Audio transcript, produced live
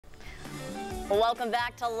Welcome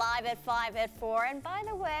back to Live at 5 at 4. And by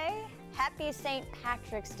the way, happy St.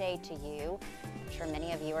 Patrick's Day to you. I'm sure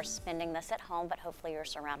many of you are spending this at home, but hopefully you're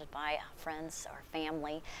surrounded by friends or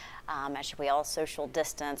family as we all social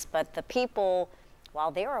distance. But the people, while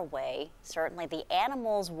they're away, certainly the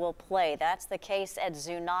animals will play. That's the case at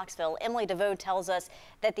Zoo Knoxville. Emily DeVoe tells us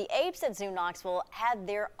that the Apes at Zoo Knoxville had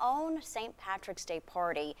their own St. Patrick's Day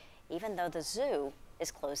party, even though the zoo is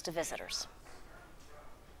closed to visitors.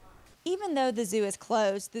 Even though the zoo is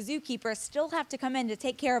closed, the zookeepers still have to come in to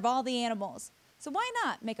take care of all the animals. So why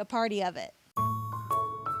not make a party of it?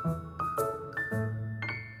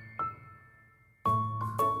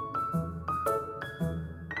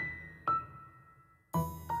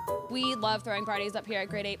 We love throwing parties up here at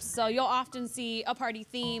Great Apes, so you'll often see a party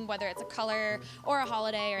theme, whether it's a color or a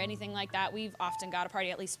holiday or anything like that. We've often got a party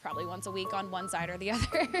at least probably once a week on one side or the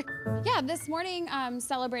other. Yeah, this morning,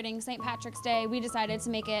 celebrating St. Patrick's Day, we decided to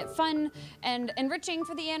make it fun and enriching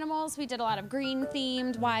for the animals. We did a lot of green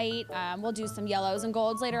themed, white. We'll do some yellows and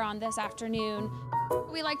golds later on this afternoon.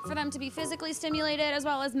 We like for them to be physically stimulated as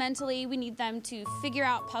well as mentally. We need them to figure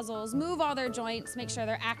out puzzles, move all their joints, make sure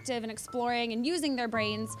they're active and exploring and using their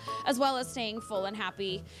brains, as well as staying full and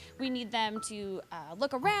happy. We need them to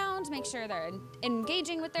look around, make sure they're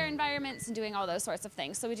engaging with their environments and doing all those sorts of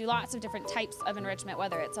things. So we do lots of different types of enrichment,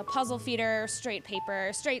 whether it's a puzzle feeder, straight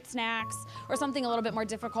paper, straight snacks, or something a little bit more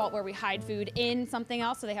difficult where we hide food in something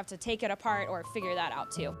else so they have to take it apart or figure that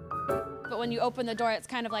out too. But when you open the door, it's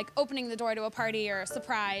kind of like opening the door to a party or a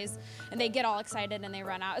surprise, and they get all excited and they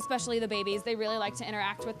run out, especially the babies. They really like to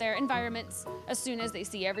interact with their environments as soon as they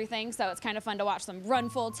see everything, so it's kind of fun to watch them run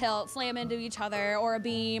full tilt, slam into each other or a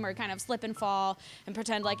beam, or kind of slip and fall and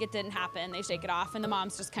pretend like it didn't happen. They shake it off, and the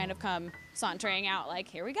moms just kind of come sauntering out like,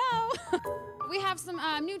 here we go. We have some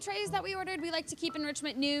new trays that we ordered. We like to keep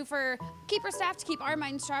enrichment new for keeper staff to keep our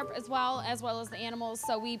minds sharp as well as the animals.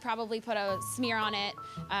 So we probably put a smear on it,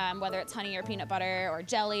 whether it's honey or peanut butter or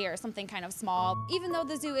jelly or something kind of small. Even though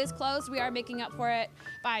the zoo is closed, we are making up for it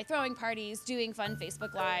by throwing parties, doing fun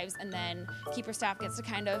Facebook Lives, and then keeper staff gets to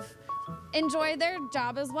kind of enjoy their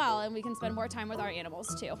job as well, and we can spend more time with our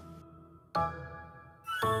animals too.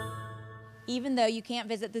 Even though you can't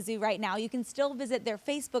visit the zoo right now, you can still visit their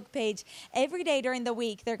Facebook page. Every day during the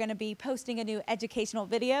week, they're going to be posting a new educational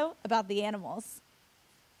video about the animals.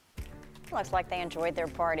 Looks like they enjoyed their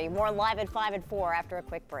party. More Live at 5 at 4 after a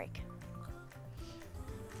quick break.